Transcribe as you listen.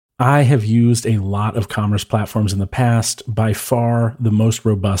I have used a lot of commerce platforms in the past. By far, the most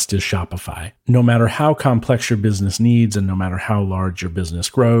robust is Shopify. No matter how complex your business needs and no matter how large your business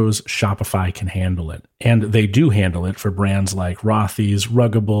grows, Shopify can handle it. And they do handle it for brands like Rothy's,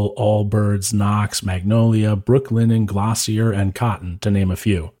 Ruggable, Allbirds, Knox, Magnolia, Brooklinen, Glossier, and Cotton, to name a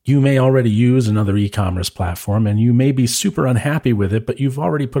few. You may already use another e-commerce platform and you may be super unhappy with it, but you've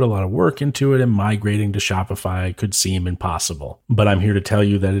already put a lot of work into it and migrating to Shopify could seem impossible. But I'm here to tell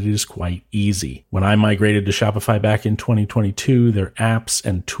you that it is quite easy. When I migrated to Shopify back in 2022, their apps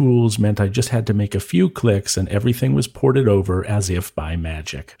and tools meant I just had to make a few clicks and everything was ported over as if by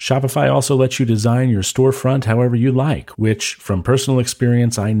magic. Shopify also lets you design your storefront however you like, which from personal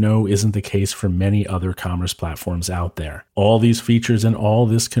experience I know isn't the case for many other commerce platforms out there. All these features and all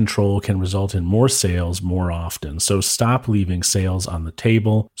this control can result in more sales more often. So stop leaving sales on the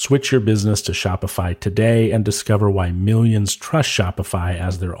table. Switch your business to Shopify today and discover why millions trust Shopify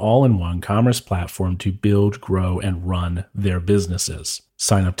as their all-in-one commerce platform to build, grow, and run their businesses.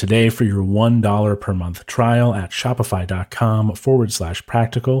 Sign up today for your $1 per month trial at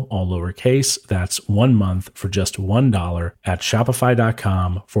shopify.com/practical, all lowercase. That's 1 month for just $1 at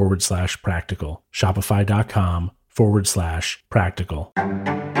shopify.com/practical. Shopify.com/practical.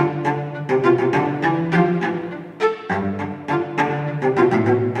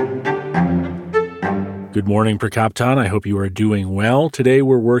 Good morning, Prakaptan. I hope you are doing well. Today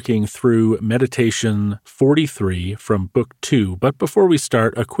we're working through Meditation 43 from Book 2. But before we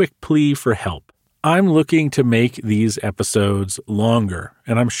start, a quick plea for help. I'm looking to make these episodes longer,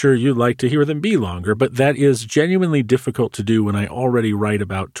 and I'm sure you'd like to hear them be longer, but that is genuinely difficult to do when I already write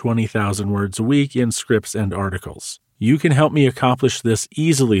about 20,000 words a week in scripts and articles. You can help me accomplish this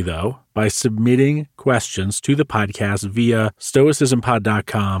easily, though, by submitting questions to the podcast via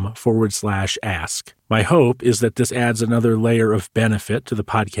stoicismpod.com/ask. My hope is that this adds another layer of benefit to the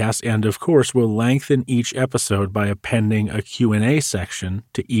podcast and, of course, will lengthen each episode by appending a Q&A section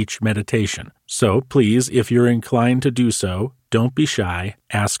to each meditation. So please, if you're inclined to do so, don't be shy,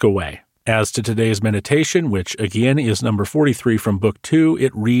 ask away. As to today's meditation, which again is number 43 from Book 2,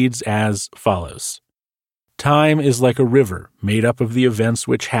 it reads as follows. Time is like a river made up of the events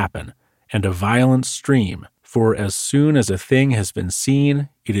which happen, and a violent stream, for as soon as a thing has been seen,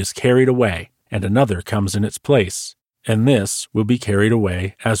 it is carried away, and another comes in its place, and this will be carried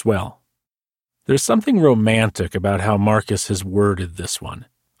away as well. There's something romantic about how Marcus has worded this one.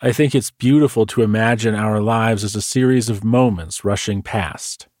 I think it's beautiful to imagine our lives as a series of moments rushing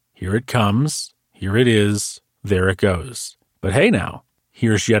past. Here it comes, here it is, there it goes. But hey now,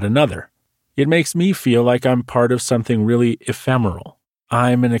 here's yet another. It makes me feel like I'm part of something really ephemeral.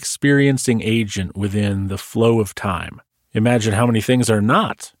 I'm an experiencing agent within the flow of time. Imagine how many things are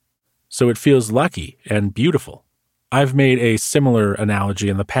not. So it feels lucky and beautiful. I've made a similar analogy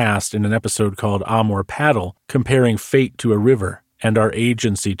in the past in an episode called Amor Paddle, comparing fate to a river and our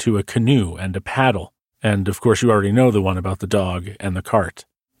agency to a canoe and a paddle. And of course you already know the one about the dog and the cart.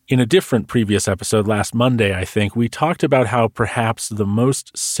 In a different previous episode last Monday, I think, we talked about how perhaps the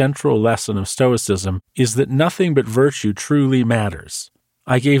most central lesson of Stoicism is that nothing but virtue truly matters.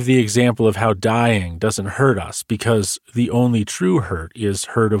 I gave the example of how dying doesn't hurt us because the only true hurt is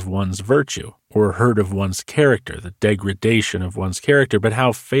hurt of one's virtue or hurt of one's character, the degradation of one's character, but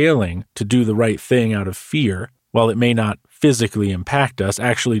how failing to do the right thing out of fear, while it may not physically impact us,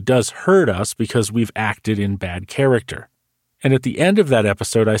 actually does hurt us because we've acted in bad character. And at the end of that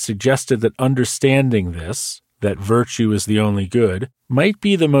episode, I suggested that understanding this, that virtue is the only good, might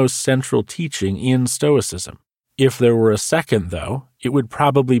be the most central teaching in Stoicism. If there were a second, though, it would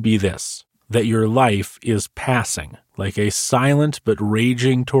probably be this, that your life is passing, like a silent but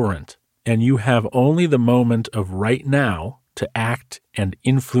raging torrent, and you have only the moment of right now to act and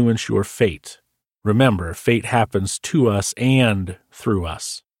influence your fate. Remember, fate happens to us and through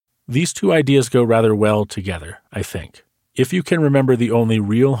us. These two ideas go rather well together, I think. If you can remember the only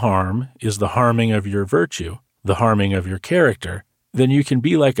real harm is the harming of your virtue, the harming of your character, then you can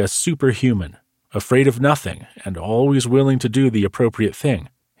be like a superhuman, afraid of nothing and always willing to do the appropriate thing.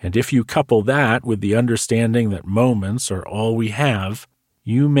 And if you couple that with the understanding that moments are all we have,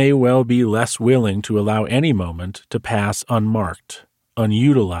 you may well be less willing to allow any moment to pass unmarked,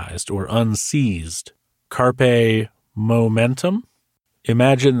 unutilized, or unseized. Carpé Momentum?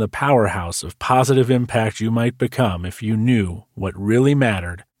 Imagine the powerhouse of positive impact you might become if you knew what really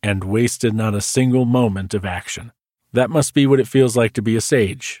mattered and wasted not a single moment of action. That must be what it feels like to be a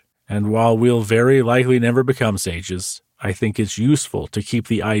sage. And while we'll very likely never become sages, I think it's useful to keep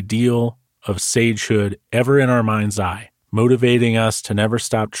the ideal of sagehood ever in our mind's eye, motivating us to never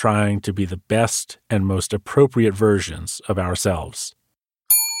stop trying to be the best and most appropriate versions of ourselves.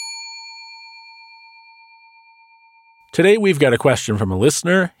 Today we've got a question from a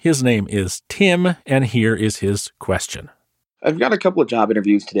listener. His name is Tim, and here is his question. I've got a couple of job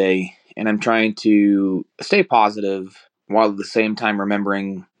interviews today, and I'm trying to stay positive while at the same time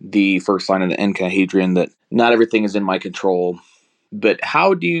remembering the first line of the Enchihedron that not everything is in my control. But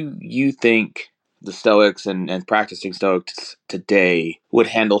how do you think the Stoics and practicing Stoics today would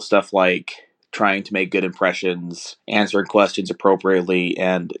handle stuff like trying to make good impressions, answering questions appropriately,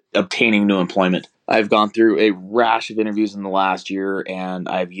 and obtaining new employment? I've gone through a rash of interviews in the last year, and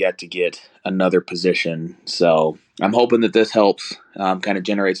I've yet to get another position. So I'm hoping that this helps kind of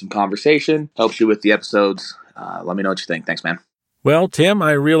generate some conversation, helps you with the episodes. Let me know what you think. Thanks, man. Well, Tim,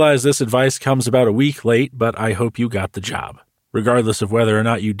 I realize this advice comes about a week late, but I hope you got the job. Regardless of whether or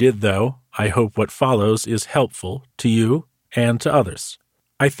not you did, though, I hope what follows is helpful to you and to others.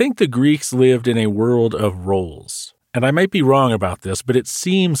 I think the Greeks lived in a world of roles. And I might be wrong about this, but it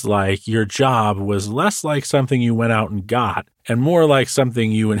seems like your job was less like something you went out and got and more like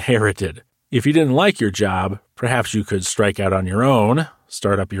something you inherited. If you didn't like your job, perhaps you could strike out on your own,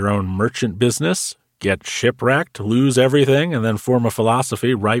 start up your own merchant business, get shipwrecked, lose everything, and then form a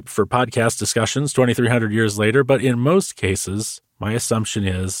philosophy ripe for podcast discussions 2,300 years later. But in most cases, my assumption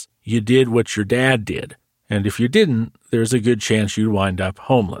is you did what your dad did. And if you didn't, there's a good chance you'd wind up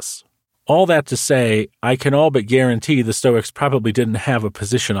homeless. All that to say, I can all but guarantee the Stoics probably didn't have a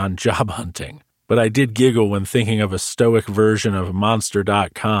position on job hunting. But I did giggle when thinking of a Stoic version of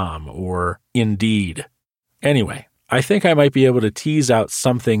Monster.com or Indeed. Anyway, I think I might be able to tease out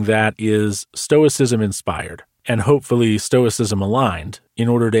something that is Stoicism-inspired and hopefully Stoicism-aligned in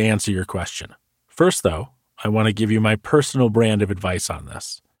order to answer your question. First, though, I want to give you my personal brand of advice on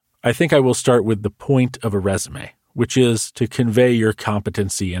this. I think I will start with the point of a resume, which is to convey your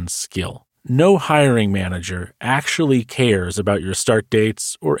competency and skill. No hiring manager actually cares about your start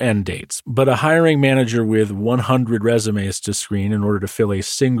dates or end dates, but a hiring manager with 100 resumes to screen in order to fill a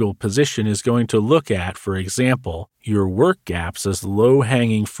single position is going to look at, for example, your work gaps as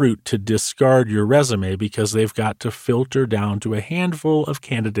low-hanging fruit to discard your resume because they've got to filter down to a handful of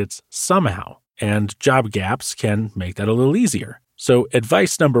candidates somehow. And job gaps can make that a little easier. So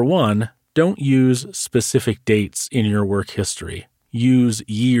advice number one, don't use specific dates in your work history. Use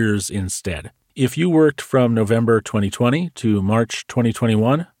years instead. If you worked from November 2020 to March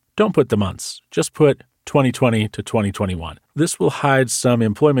 2021, don't put the months. Just put 2020 to 2021. This will hide some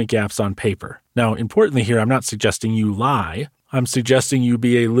employment gaps on paper. Now, importantly here, I'm not suggesting you lie. I'm suggesting you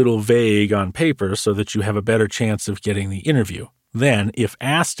be a little vague on paper so that you have a better chance of getting the interview. Then, if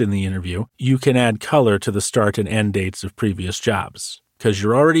asked in the interview, you can add color to the start and end dates of previous jobs, because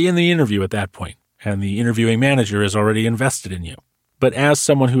you're already in the interview at that point, and the interviewing manager is already invested in you. But as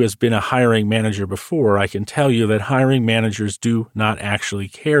someone who has been a hiring manager before, I can tell you that hiring managers do not actually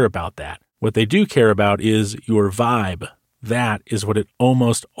care about that. What they do care about is your vibe. That is what it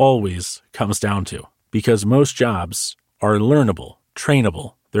almost always comes down to, because most jobs are learnable,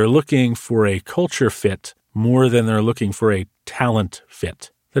 trainable. They're looking for a culture fit more than they're looking for a talent fit.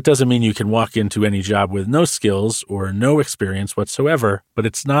 That doesn't mean you can walk into any job with no skills or no experience whatsoever, but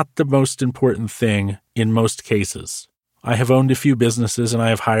it's not the most important thing in most cases. I have owned a few businesses and I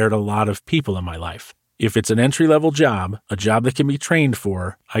have hired a lot of people in my life. If it's an entry-level job, a job that can be trained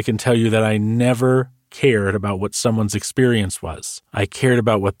for, I can tell you that I never cared about what someone's experience was. I cared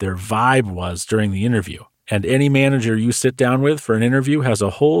about what their vibe was during the interview. And any manager you sit down with for an interview has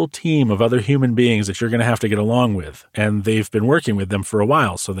a whole team of other human beings that you're going to have to get along with. And they've been working with them for a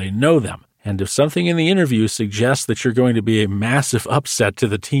while, so they know them. And if something in the interview suggests that you're going to be a massive upset to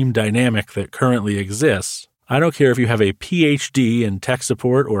the team dynamic that currently exists, I don't care if you have a PhD in tech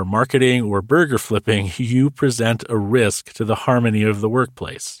support or marketing or burger flipping, you present a risk to the harmony of the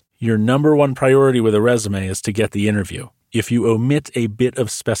workplace. Your number one priority with a resume is to get the interview. If you omit a bit of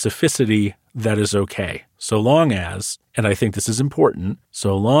specificity, that is okay. So long as, and I think this is important,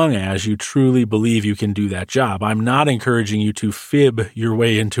 so long as you truly believe you can do that job. I'm not encouraging you to fib your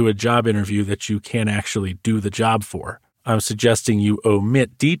way into a job interview that you can't actually do the job for. I'm suggesting you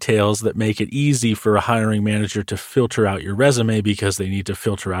omit details that make it easy for a hiring manager to filter out your resume because they need to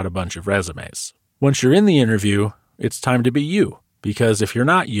filter out a bunch of resumes. Once you're in the interview, it's time to be you. Because if you're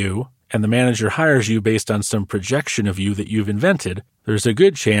not you, and the manager hires you based on some projection of you that you've invented, there's a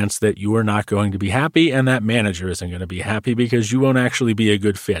good chance that you are not going to be happy and that manager isn't going to be happy because you won't actually be a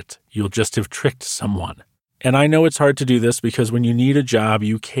good fit. You'll just have tricked someone. And I know it's hard to do this because when you need a job,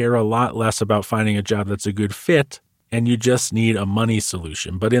 you care a lot less about finding a job that's a good fit and you just need a money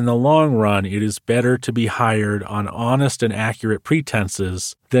solution. But in the long run, it is better to be hired on honest and accurate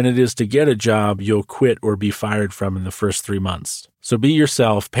pretenses than it is to get a job you'll quit or be fired from in the first 3 months. So be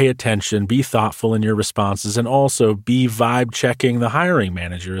yourself, pay attention, be thoughtful in your responses, and also be vibe checking the hiring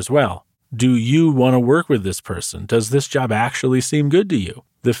manager as well. Do you want to work with this person? Does this job actually seem good to you?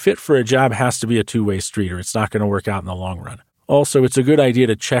 The fit for a job has to be a two-way street or it's not going to work out in the long run. Also, it's a good idea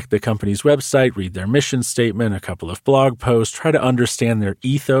to check the company's website, read their mission statement, a couple of blog posts, try to understand their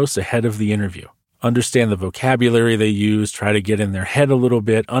ethos ahead of the interview. Understand the vocabulary they use, try to get in their head a little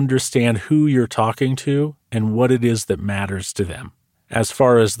bit, understand who you're talking to and what it is that matters to them. As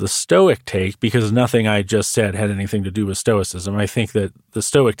far as the Stoic take, because nothing I just said had anything to do with Stoicism, I think that the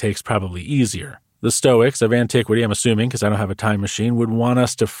Stoic take's probably easier. The Stoics of antiquity, I'm assuming, because I don't have a time machine, would want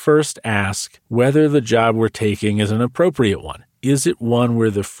us to first ask whether the job we're taking is an appropriate one. Is it one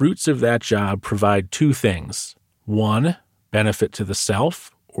where the fruits of that job provide two things? One, benefit to the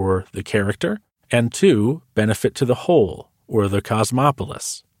self or the character, and two, benefit to the whole or the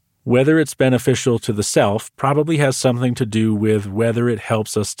cosmopolis. Whether it's beneficial to the self probably has something to do with whether it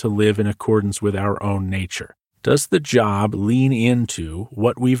helps us to live in accordance with our own nature. Does the job lean into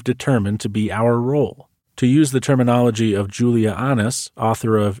what we've determined to be our role? To use the terminology of Julia Annis,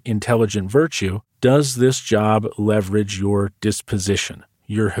 author of Intelligent Virtue, does this job leverage your disposition,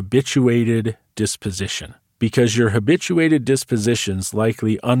 your habituated disposition? Because your habituated dispositions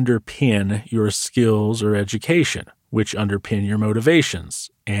likely underpin your skills or education, which underpin your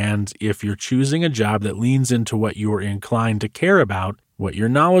motivations. And if you're choosing a job that leans into what you're inclined to care about, what you're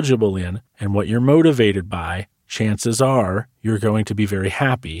knowledgeable in, and what you're motivated by, chances are you're going to be very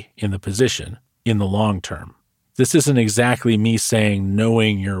happy in the position in the long term. This isn't exactly me saying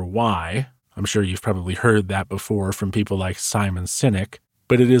knowing your why. I'm sure you've probably heard that before from people like Simon Sinek,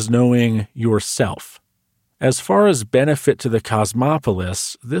 but it is knowing yourself. As far as benefit to the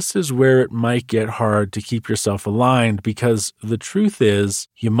cosmopolis, this is where it might get hard to keep yourself aligned because the truth is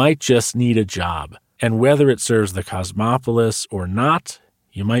you might just need a job. And whether it serves the cosmopolis or not,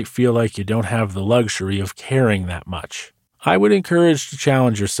 you might feel like you don't have the luxury of caring that much. I would encourage to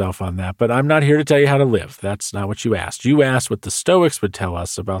challenge yourself on that, but I'm not here to tell you how to live. That's not what you asked. You asked what the Stoics would tell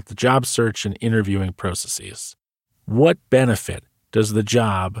us about the job search and interviewing processes. What benefit does the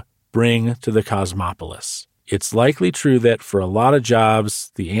job bring to the cosmopolis? It's likely true that for a lot of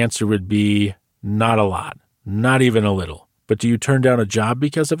jobs, the answer would be not a lot, not even a little. But do you turn down a job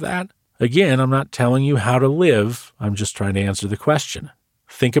because of that? Again, I'm not telling you how to live. I'm just trying to answer the question.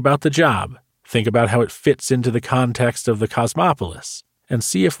 Think about the job. Think about how it fits into the context of the cosmopolis. And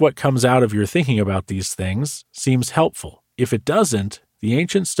see if what comes out of your thinking about these things seems helpful. If it doesn't, the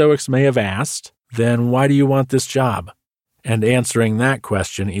ancient Stoics may have asked, then why do you want this job? And answering that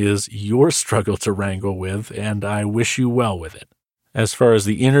question is your struggle to wrangle with, and I wish you well with it. As far as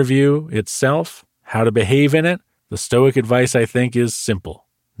the interview itself, how to behave in it, the Stoic advice, I think, is simple.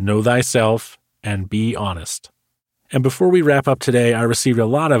 Know thyself and be honest. And before we wrap up today, I received a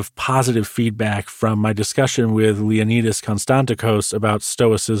lot of positive feedback from my discussion with Leonidas Konstantakos about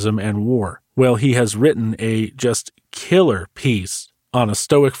Stoicism and war. Well, he has written a just killer piece on a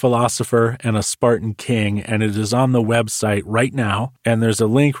Stoic philosopher and a Spartan king, and it is on the website right now, and there's a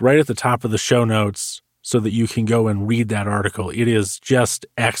link right at the top of the show notes so that you can go and read that article. It is just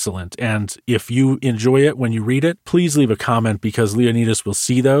excellent, and if you enjoy it when you read it, please leave a comment because Leonidas will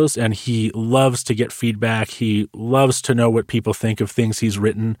see those, and he loves to get feedback. He loves to know what people think of things he's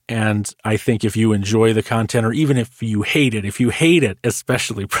written, and I think if you enjoy the content, or even if you hate it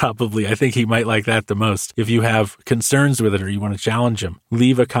especially probably, I think he might like that the most. If you have concerns with it or you want to challenge him,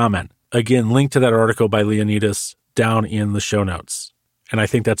 leave a comment. Again, link to that article by Leonidas down in the show notes. And I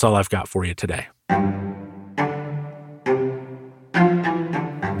think that's all I've got for you today.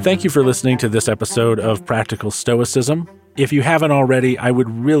 Thank you for listening to this episode of Practical Stoicism. If you haven't already, I would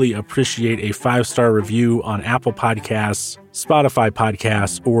really appreciate a 5-star review on Apple Podcasts, Spotify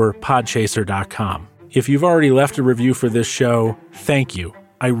Podcasts, or Podchaser.com. If you've already left a review for this show, thank you.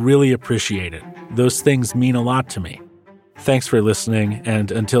 I really appreciate it. Those things mean a lot to me. Thanks for listening,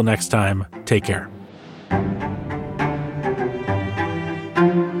 and until next time, take care.